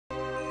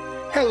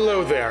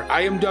Hello there,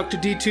 I am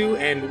DoctorDtwo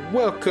and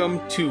welcome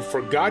to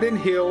Forgotten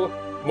Hill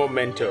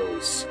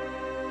Mementoes.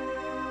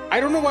 I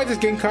don't know why this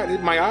game caught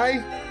my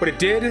eye, but it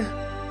did.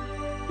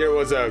 There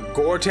was a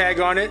gore tag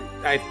on it.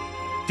 I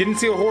didn't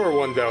see a horror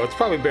one though, it's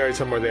probably buried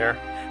somewhere there.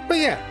 But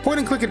yeah, point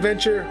and click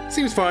adventure,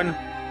 seems fun.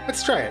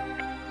 Let's try it.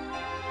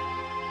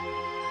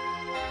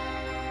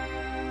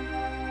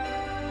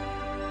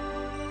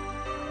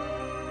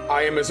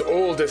 I am as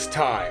old as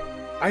time.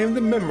 I am the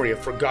memory of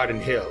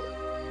Forgotten Hill.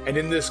 And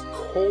in this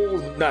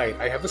cold night,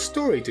 I have a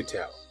story to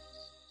tell.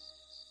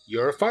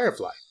 You're a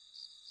firefly.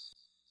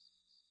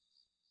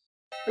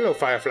 Hello,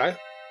 firefly.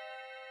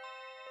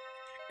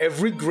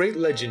 Every great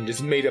legend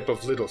is made up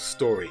of little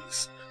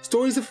stories.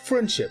 Stories of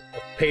friendship,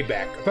 of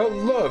payback, about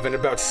love, and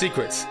about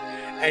secrets.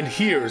 And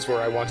here's where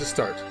I want to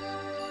start.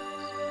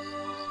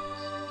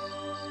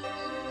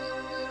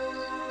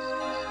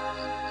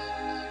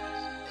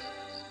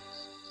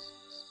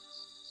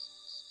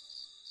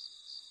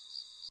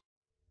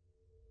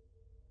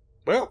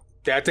 Well,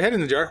 that's a head in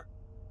the jar.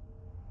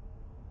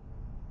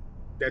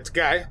 That's a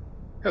guy.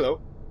 Hello.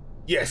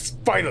 Yes,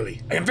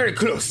 finally! I am very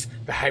close!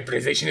 The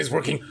hybridization is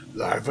working.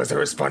 Larvas are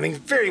responding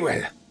very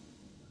well.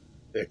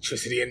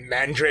 Electricity and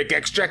mandrake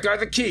extract are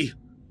the key.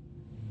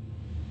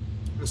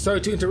 I'm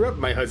sorry to interrupt,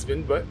 my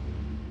husband, but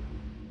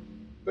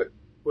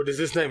what is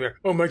this nightmare?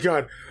 Oh my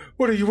god!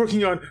 What are you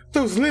working on?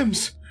 Those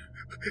limbs!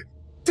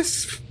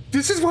 This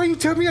is why you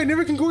tell me I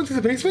never can go into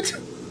the basement?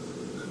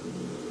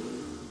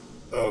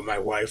 Oh, my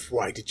wife,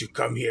 why did you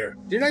come here?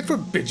 Didn't I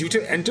forbid you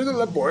to enter the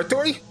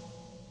laboratory?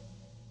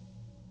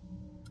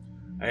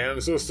 I am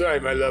so sorry,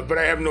 my love, but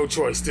I have no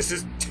choice. This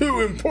is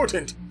too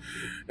important,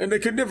 and I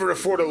could never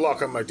afford a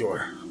lock on my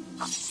door.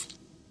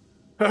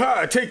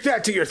 Haha, take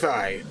that to your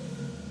thigh!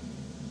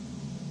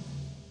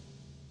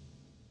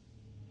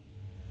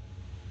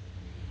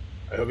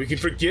 I hope you can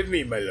forgive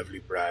me, my lovely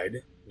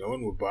bride. No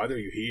one will bother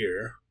you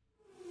here.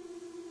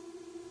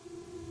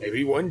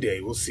 Maybe one day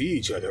we'll see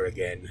each other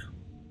again.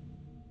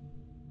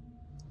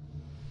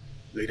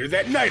 Later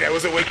that night, I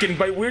was awakened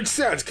by weird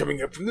sounds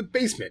coming up from the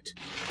basement.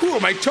 Who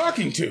am I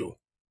talking to?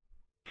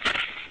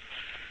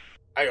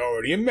 I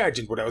already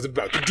imagined what I was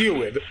about to deal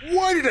with.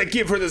 Why did I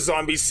give her the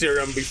zombie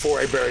serum before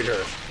I buried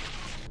her?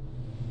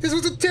 This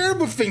was a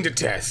terrible thing to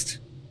test.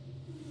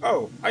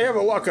 Oh, I have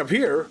a lock up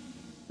here.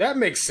 That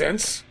makes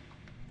sense.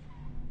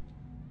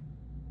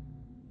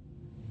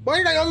 Why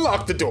did I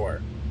unlock the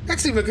door? That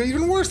seemed like an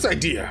even worse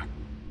idea.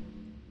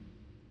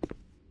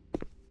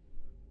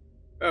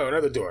 Oh,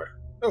 another door.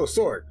 Oh,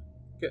 sword.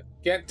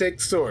 Can't take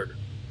sword.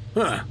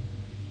 Huh.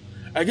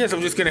 I guess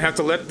I'm just gonna have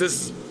to let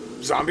this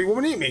zombie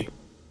woman eat me.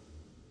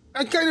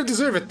 I kind of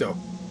deserve it, though.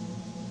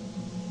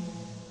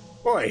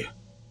 Boy.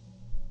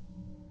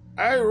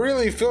 I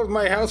really filled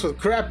my house with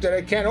crap that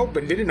I can't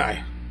open, didn't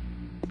I?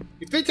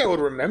 You'd think I would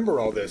remember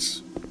all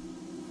this.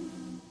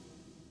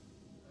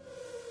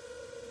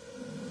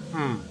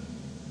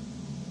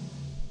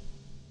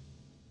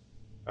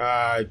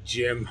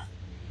 Jim.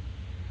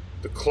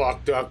 The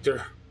clock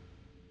doctor.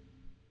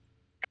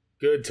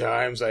 Good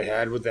times I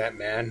had with that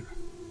man.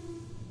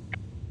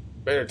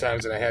 Better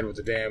times than I had with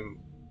the damn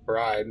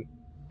bride.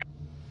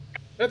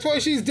 That's why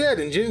she's dead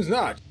and Jim's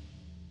not.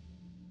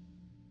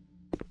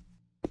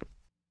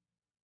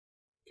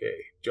 Okay,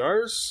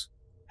 jars,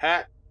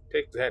 hat,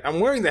 take the hat.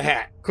 I'm wearing the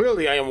hat.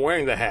 Clearly I am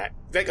wearing the hat.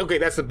 Okay,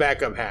 that's the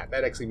backup hat.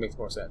 That actually makes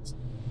more sense.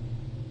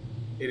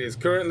 It is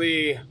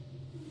currently...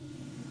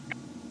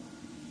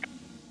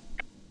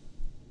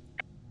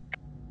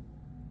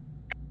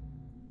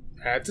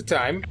 at the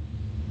time.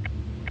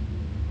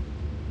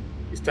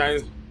 These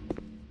times...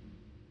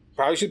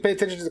 probably should pay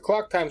attention to the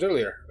clock times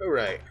earlier.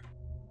 Alright.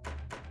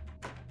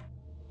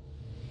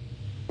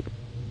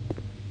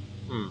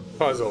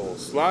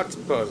 Puzzles. Lots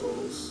of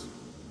puzzles.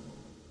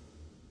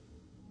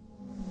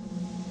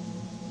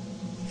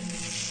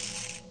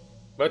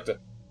 What the?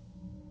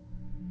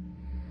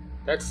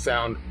 That's a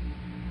sound.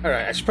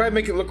 Alright, I should probably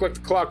make it look like the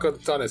clock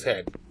that's on his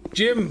head.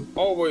 Jim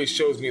always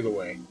shows me the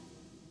way.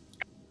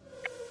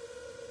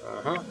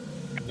 Uh-huh.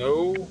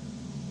 No.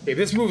 Okay,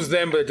 this moves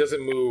them, but it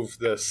doesn't move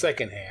the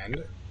second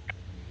hand.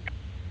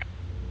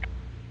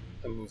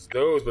 It moves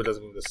those, but it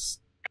doesn't move this.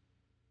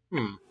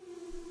 I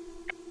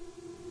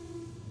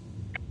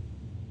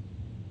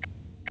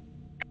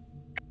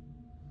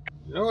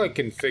know I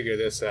can figure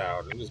this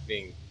out. I'm just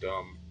being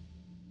dumb.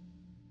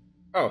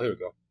 Oh, here we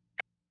go.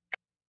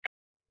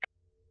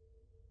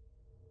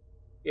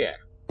 Yeah.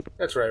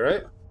 That's right,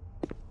 right?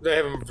 Did I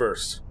have him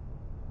reversed?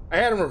 I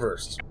had him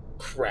reversed.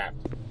 Crap.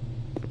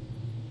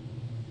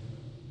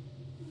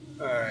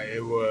 Alright,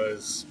 it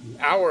was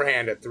hour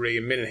hand at 3,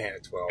 a minute hand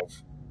at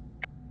 12.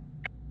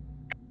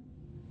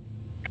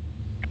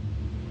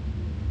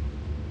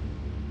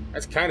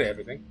 That's kind of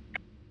everything.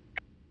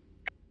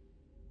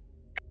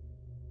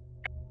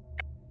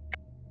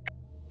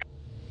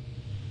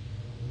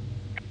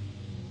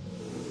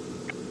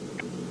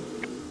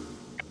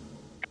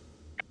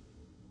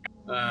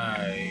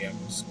 I am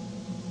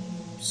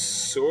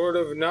sort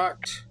of not.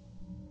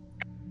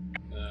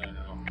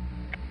 No.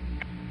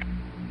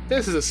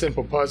 This is a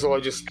simple puzzle. I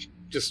just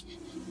just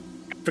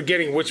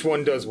forgetting which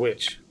one does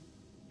which.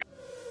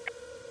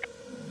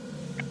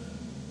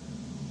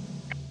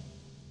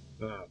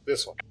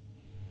 This one.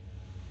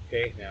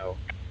 Okay, now.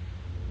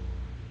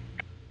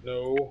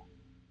 No.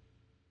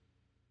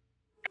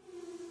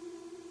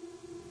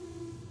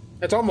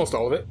 That's almost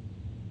all of it.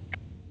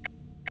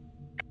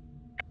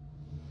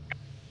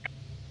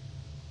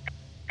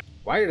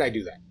 Why did I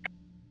do that?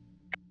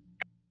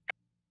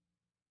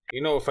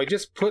 You know, if I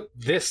just put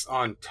this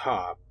on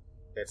top,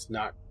 that's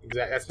not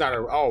at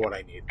all what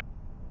I need.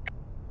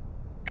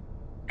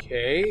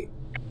 Okay.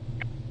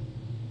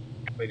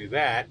 If I do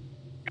that,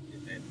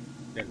 and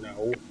then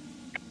no.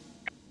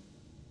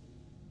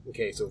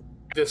 Okay, so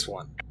this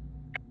one.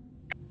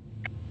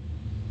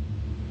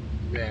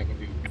 Then I can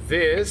do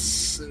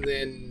this, and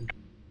then...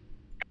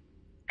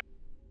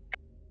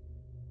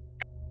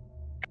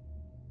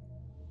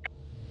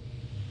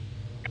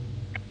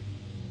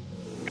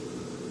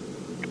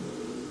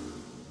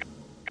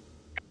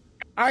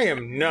 I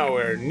am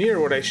nowhere near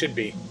what I should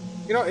be.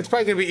 You know, it's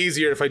probably going to be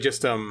easier if I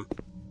just,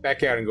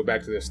 back out and go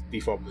back to this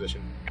default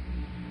position.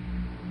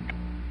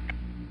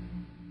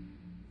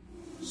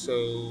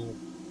 So,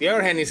 the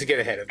hour hand needs to get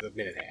ahead of the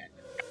minute hand.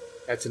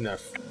 That's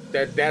enough.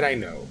 That I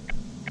know.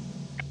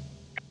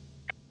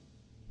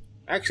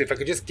 Actually, if I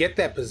could just get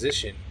that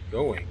position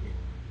going.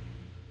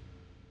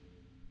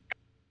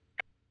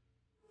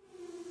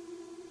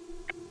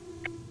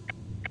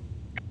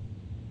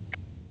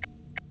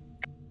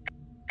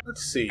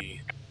 Let's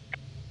see.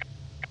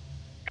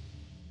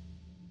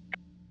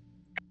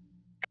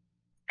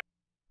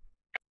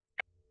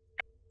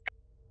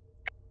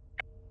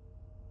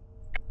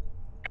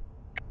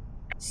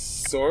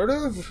 Sort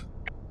of?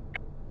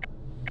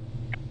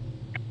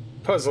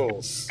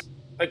 Puzzles.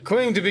 I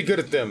claim to be good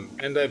at them,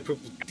 and I prove...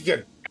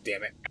 God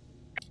damn it.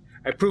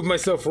 I prove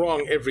myself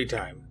wrong every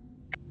time.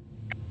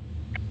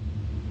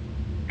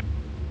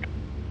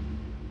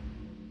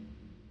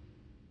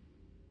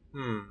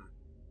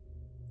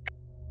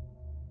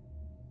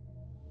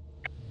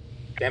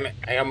 Damn it,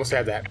 I almost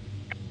had that.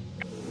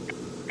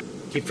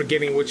 Keep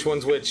forgetting which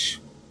one's which.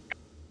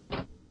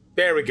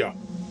 There we go.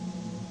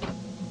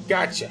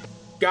 Gotcha.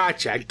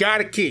 Gotcha. I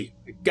got a key.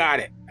 I got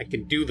it. I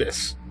can do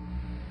this.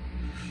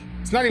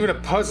 It's not even a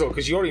puzzle,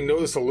 because you already know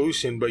the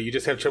solution, but you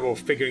just have trouble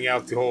figuring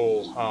out the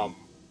whole,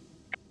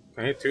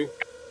 Can I hit two?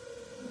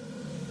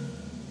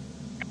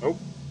 Nope.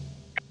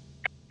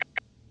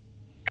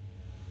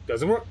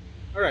 Doesn't work.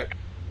 Alright.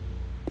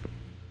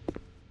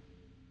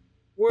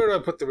 Where do I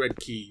put the red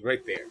key? Right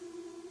there.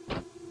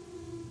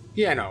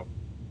 Piano.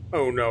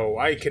 Oh no,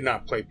 I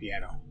cannot play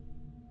piano.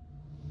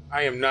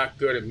 I am not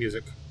good at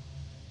music.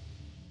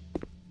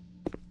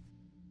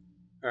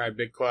 Alright,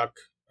 big clock.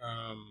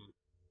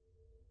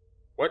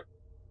 What?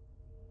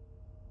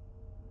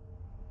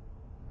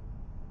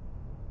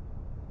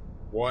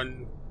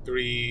 1,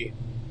 3,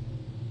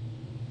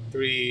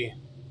 3,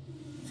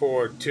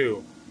 4,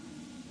 2.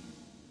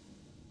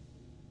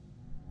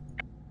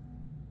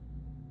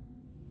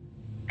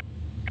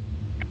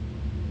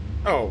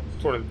 Oh,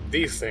 it's one of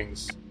these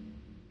things.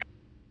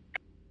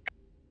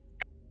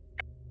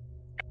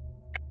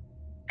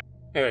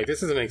 Anyway,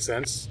 this doesn't make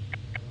sense.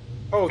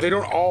 Oh, they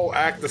don't all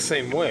act the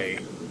same way.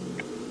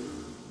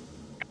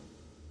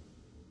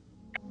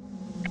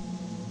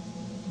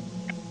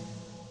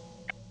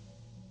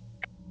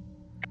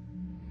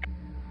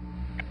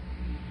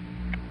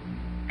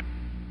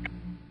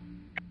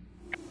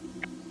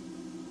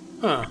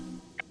 Huh.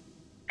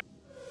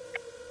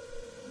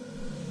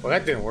 Well,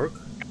 that didn't work.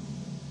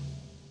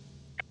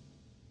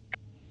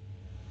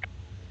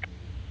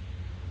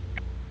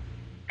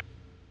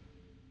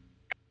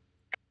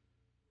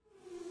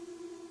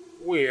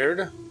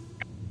 Weird.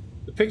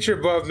 The picture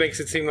above makes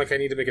it seem like I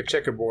need to make a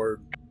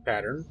checkerboard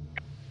pattern.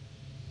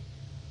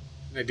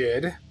 I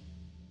did.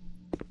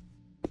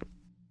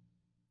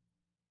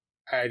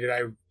 Did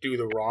I do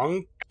the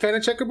wrong kind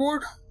of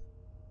checkerboard?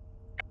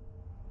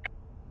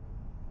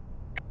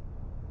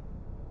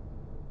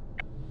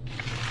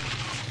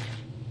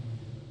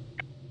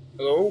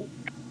 Hello?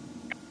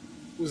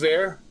 Who's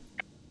there?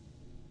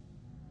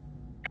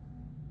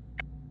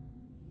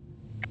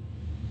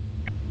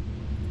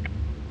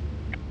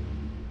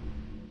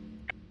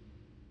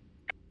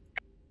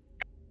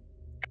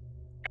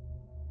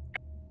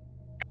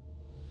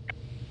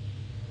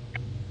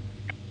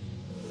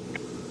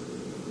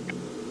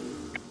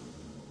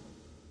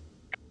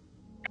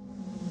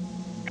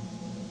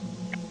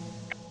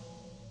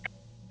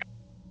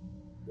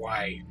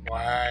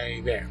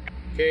 Why there?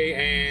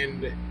 Okay,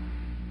 and...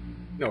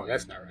 No,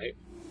 that's not right.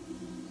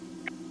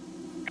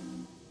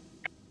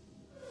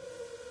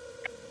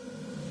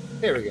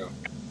 There we go.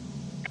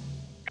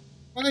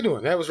 What are they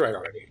doing? That was right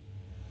already.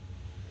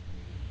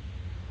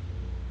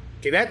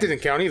 Okay, that didn't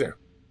count either.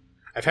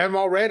 I've had them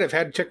all red, I've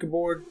had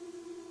checkerboard.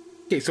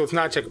 Okay, so it's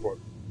not checkerboard.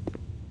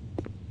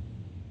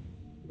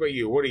 What about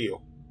you? What are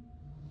you?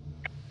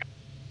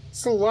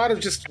 It's a lot of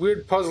just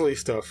weird puzzly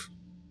stuff.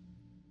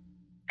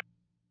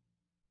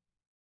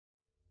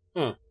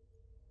 Huh.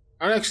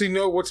 I don't actually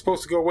know what's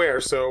supposed to go where,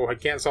 so I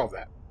can't solve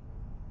that.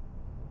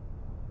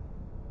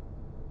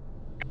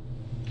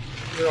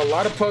 There are a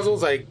lot of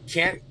puzzles I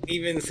can't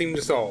even seem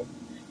to solve.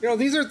 You know,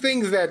 these are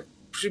things that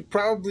should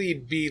probably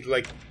be,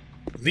 like,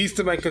 least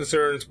of my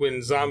concerns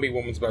when Zombie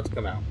Woman's about to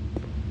come out.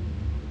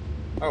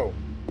 Oh.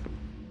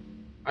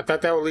 I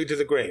thought that would lead to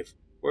the grave.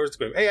 Where's the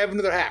grave? Hey, I have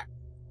another hat.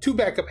 2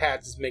 backup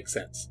hats make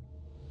sense.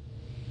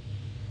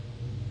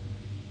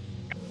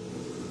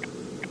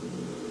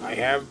 I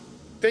have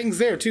things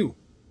there, too.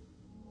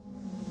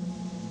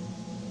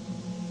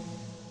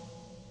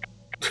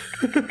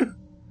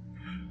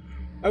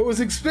 I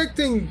was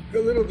expecting a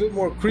little bit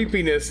more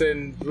creepiness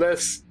and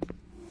less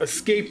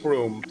escape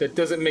room. That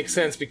doesn't make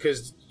sense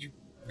because you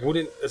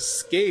wouldn't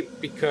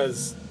escape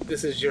because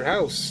this is your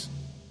house.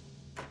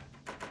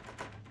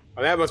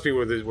 Oh, that must be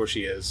where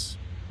she is.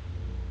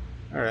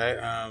 Alright,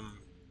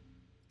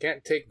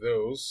 can't take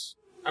those.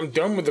 I'm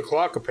done with the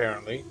clock,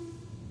 apparently.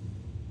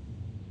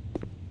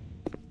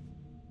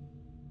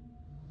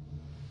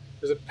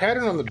 There's a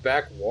pattern on the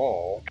back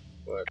wall,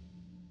 but...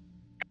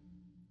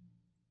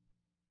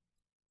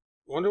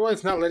 I wonder why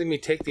it's not letting me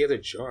take the other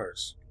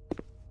jars.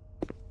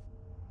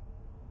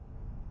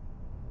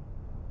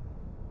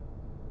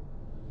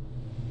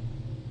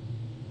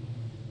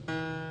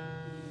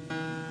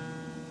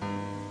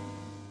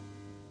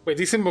 Wait,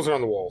 these symbols are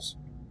on the walls.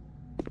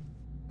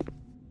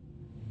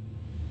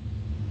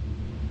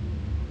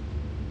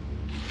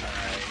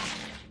 Alright.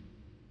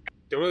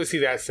 Don't really see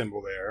that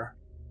symbol there.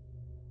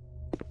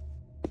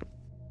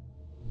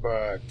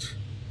 But...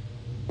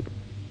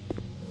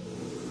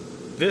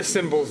 this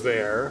symbol's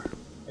there,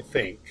 I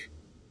think.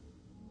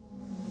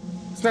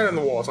 It's not on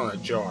the wall, it's on a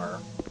jar.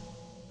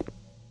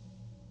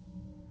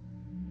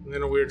 And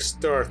then a weird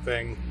star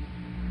thing.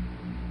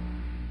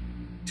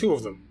 2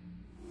 of them.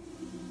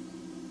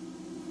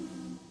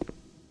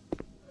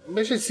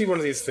 Maybe I should see one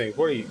of these things.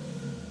 What are you?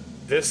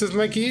 This is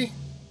my key?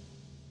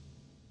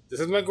 This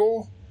is my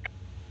goal?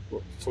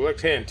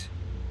 Select hint.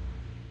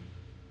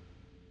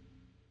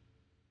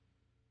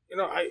 You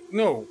know,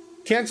 no.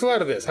 Cancel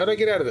out of this. How do I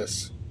get out of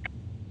this?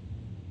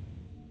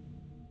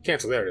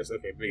 Cancel. There it is.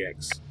 Okay, big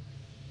X.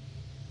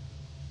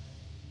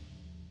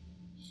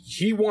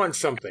 He wants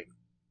something.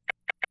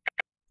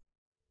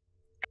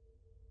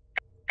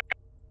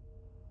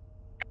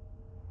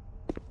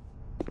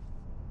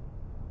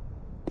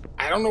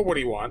 I don't know what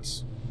he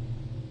wants.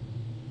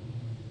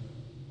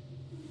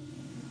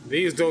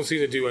 These don't seem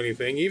to do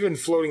anything. Even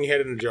floating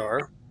head in the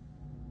jar.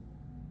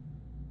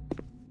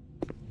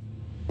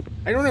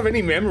 I don't have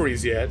any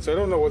memories yet, so I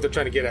don't know what they're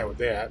trying to get at with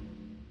that.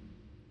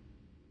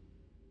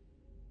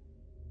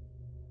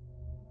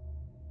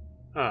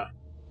 Huh.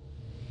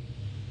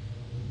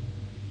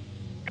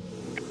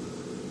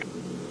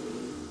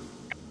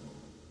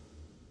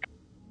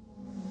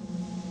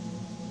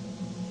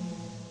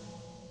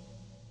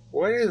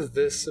 What is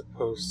this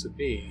supposed to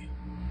be?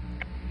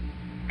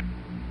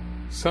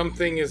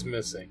 Something is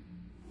missing.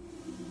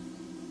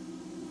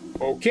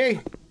 Okay.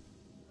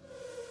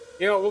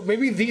 You know, well,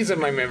 maybe these are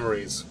my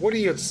memories. What do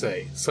you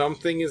say?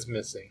 Something is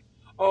missing.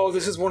 Oh,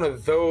 this is one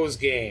of those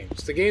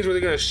games. The games where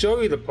they're going to show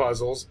you the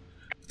puzzles.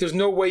 But there's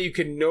no way you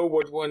can know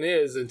what one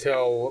is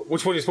until...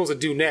 which one you're supposed to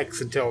do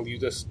next until you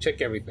just check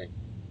everything.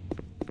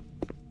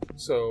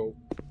 So...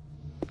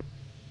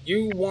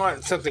 you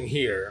want something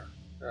here.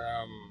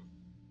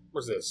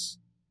 What's this?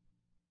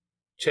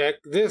 Check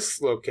this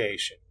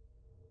location.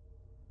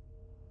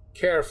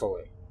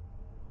 Carefully.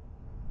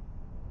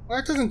 Well,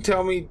 that doesn't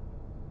tell me...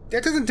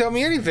 that doesn't tell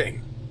me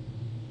anything.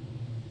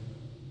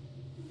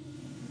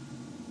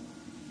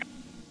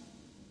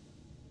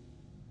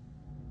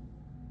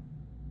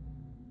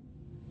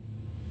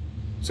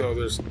 So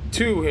there's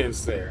 2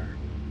 hints there.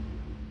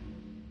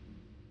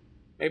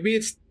 Maybe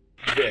it's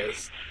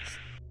this.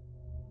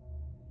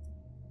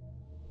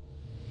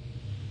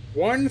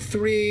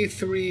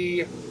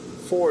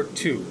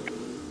 13342.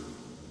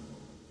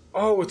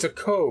 Oh, it's a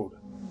code.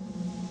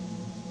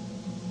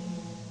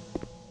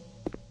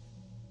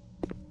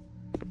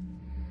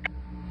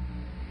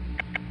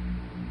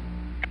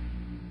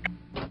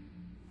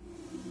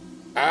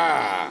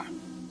 Ah,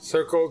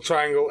 circle,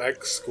 triangle,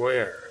 X,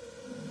 square.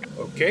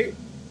 Okay.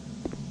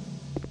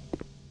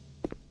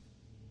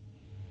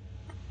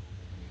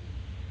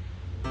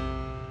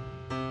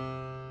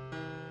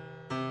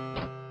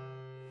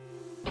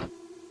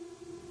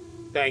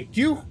 Thank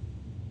you.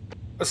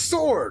 A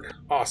sword.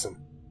 Awesome.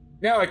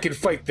 Now I can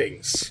fight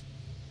things.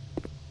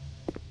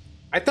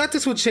 I thought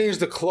this would change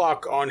the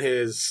clock on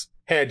his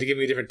head to give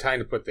me a different time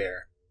to put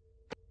there.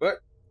 But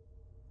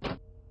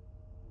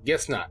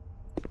guess not.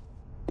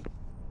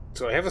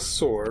 So I have a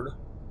sword.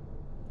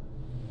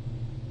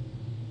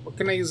 What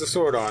can I use the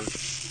sword on?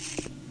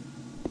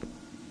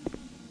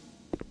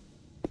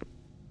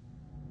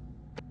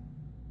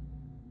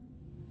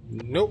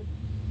 Nope.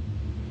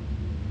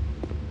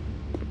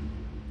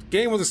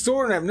 Game with a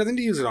sword and I have nothing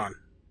to use it on.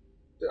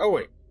 Oh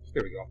wait,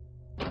 here we go.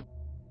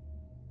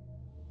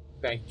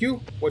 Thank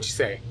you. What'd you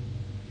say?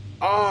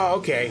 Ah,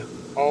 okay.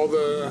 All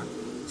the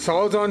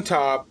solids on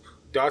top,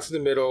 dots in the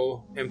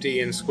middle,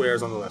 empty, and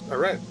squares on the left.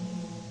 Alright.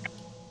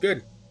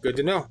 Good. Good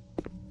to know.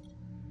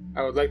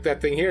 I would like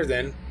that thing here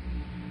then.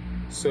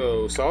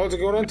 So, solids are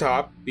going on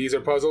top. These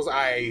are puzzles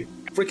I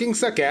freaking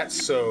suck at,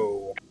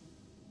 so...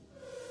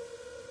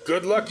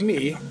 good luck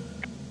me.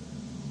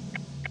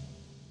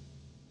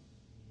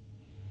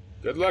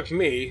 Good luck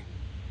me.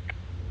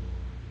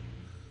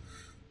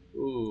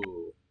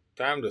 Ooh,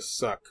 time to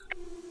suck.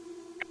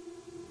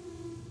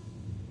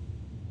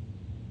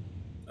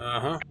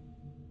 Uh-huh.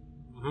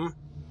 Mm-hmm.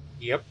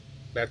 Yep,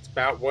 that's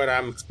about what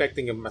I'm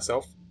expecting of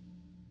myself.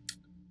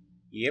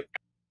 Yep.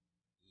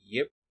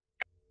 Yep.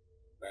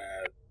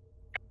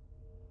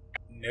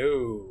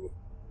 No.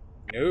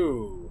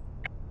 No.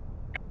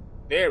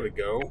 There we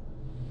go.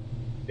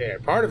 There.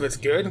 Part of it's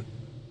good.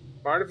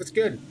 Part of it's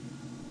good.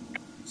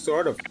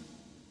 Sort of.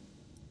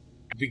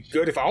 It'd be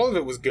good if all of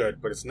it was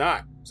good, but it's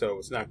not. So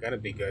it's not gonna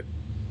be good.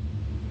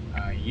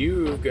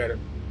 You gotta...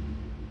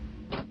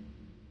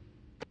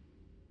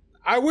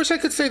 I wish I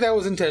could say that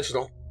was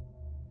intentional.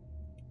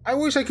 I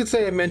wish I could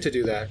say I meant to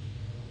do that.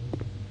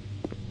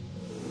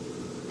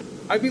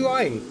 I'd be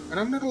lying, and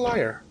I'm not a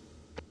liar.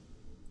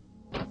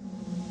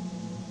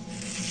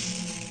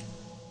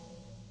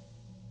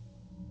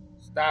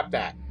 Stop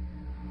that.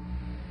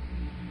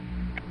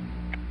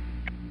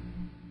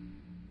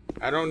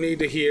 I don't need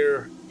to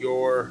hear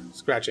your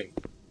scratching.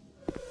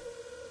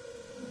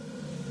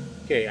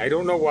 Okay, I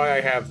don't know why I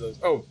have those.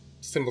 Oh,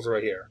 symbols are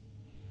right here.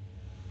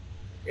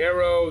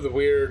 Arrow, the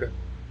weird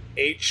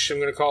H, I'm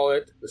going to call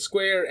it, the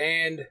square,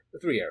 and the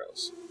 3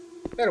 arrows.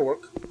 That'll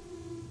work.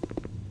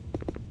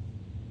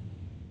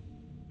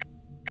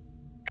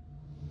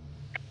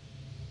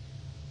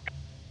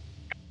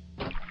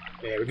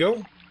 There we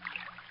go.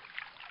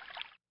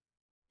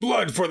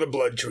 Blood for the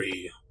blood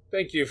tree.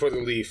 Thank you for the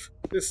leaf.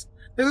 This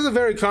is a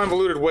very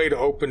convoluted way to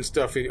open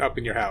stuff up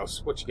in your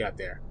house. What you got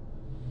there?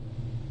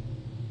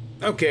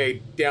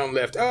 Okay, down,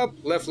 left, up,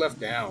 left,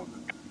 down.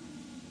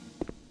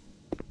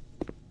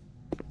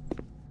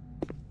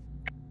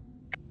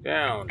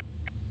 Down,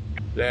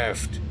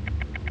 left,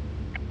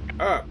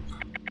 up,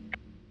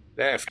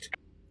 left,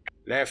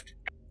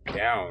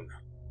 down.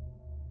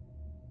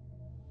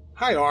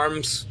 Hi,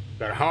 arms.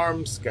 Got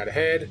arms, got a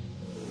head,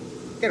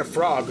 got a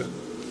frog.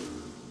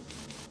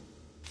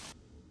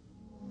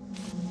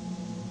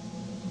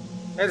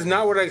 That is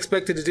not what I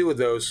expected to do with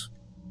those.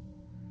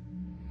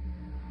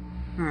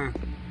 Why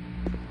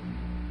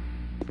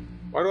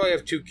do I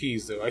have 2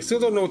 keys, though? I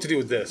still don't know what to do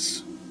with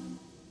this.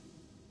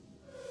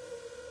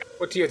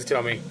 What do you have to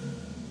tell me?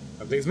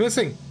 Something's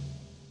missing.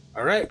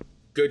 Alright,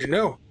 good to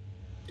know.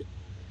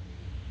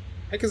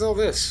 Heck is all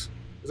this?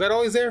 Was that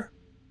always there?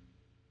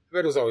 I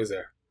bet it was always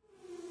there.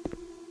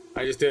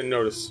 I just didn't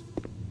notice.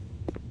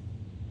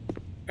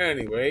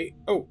 Anyway,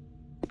 oh.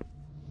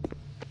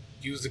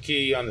 Use the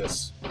key on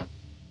this.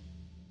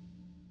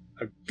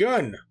 A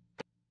gun!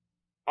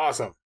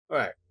 Awesome.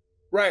 Alright.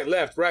 Right,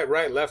 left,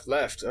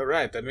 left.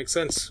 Alright, that makes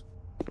sense.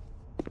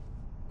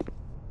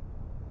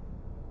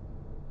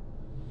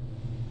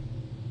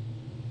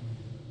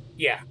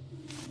 Yeah.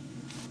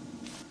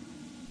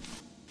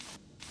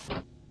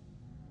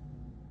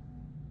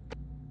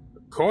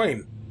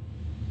 Coin.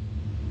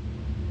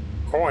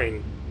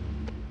 Coin.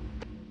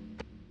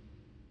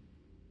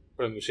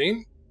 For the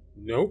machine?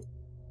 Nope.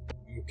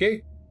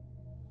 Okay.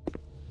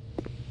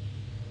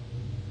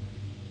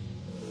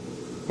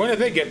 When did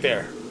they get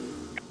there?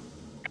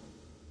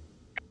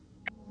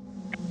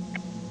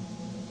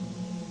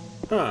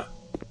 Huh.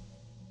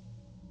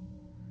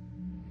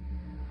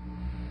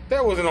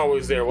 That wasn't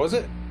always there, was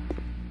it?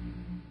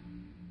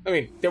 I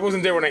mean, that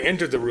wasn't there when I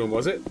entered the room,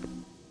 was it?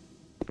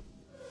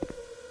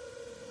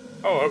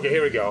 Oh, okay,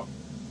 here we go.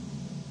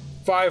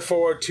 5,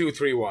 4, 2,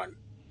 3, 1.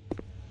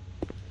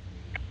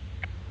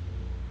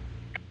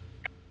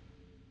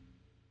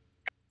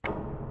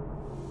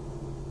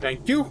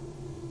 Thank you.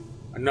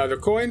 Another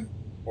coin.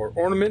 Or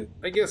ornament,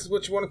 I guess is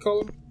what you want to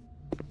call them.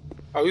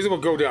 Oh, these will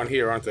go down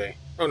here, aren't they?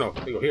 Oh no,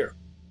 they go here.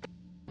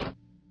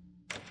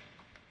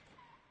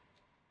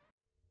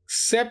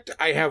 Except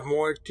I have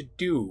more to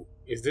do.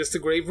 Is this the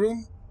grave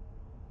room?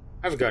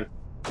 I have a gun.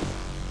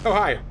 Oh,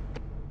 hi.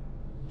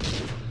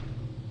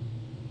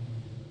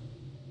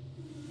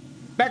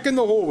 Back in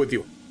the hole with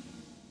you.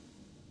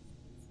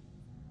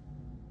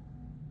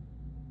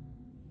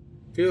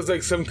 Feels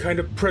like some kind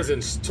of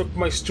presence took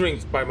my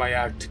strength by my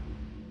act.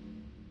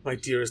 My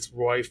dearest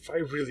wife, I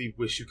really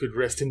wish you could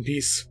rest in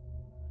peace.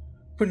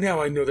 But now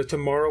I know that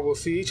tomorrow we'll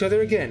see each other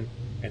again,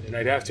 and the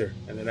night after,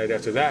 and the night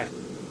after that.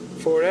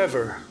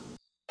 Forever.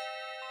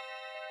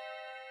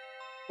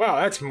 Wow,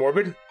 that's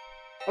morbid.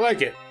 I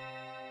like it.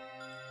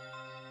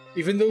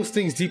 Even those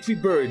things deeply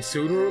buried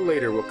sooner or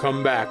later will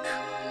come back.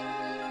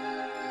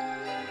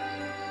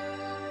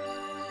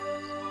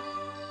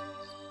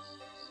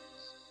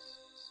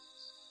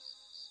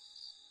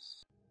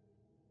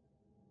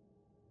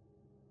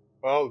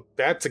 Well,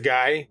 that's a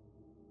guy.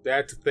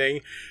 That's a thing.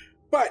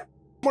 But,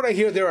 from what I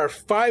hear, there are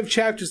 5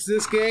 chapters to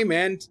this game,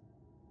 and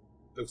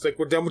looks like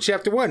we're done with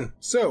chapter 1.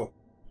 So,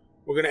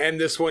 we're going to end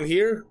this one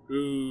here.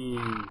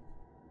 Ooh.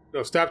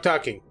 No, stop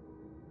talking.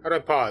 How do I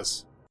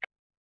pause?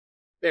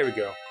 There we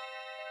go.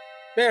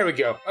 There we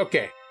go.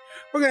 Okay.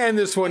 We're going to end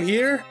this one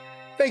here.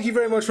 thank you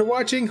very much for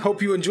watching.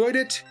 Hope you enjoyed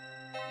it.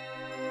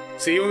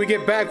 See you when we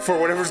get back for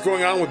whatever's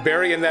going on with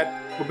Barry and that...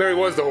 Well, Barry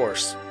was the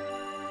horse.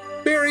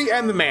 Barry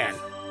and the man.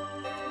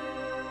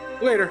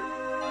 Later.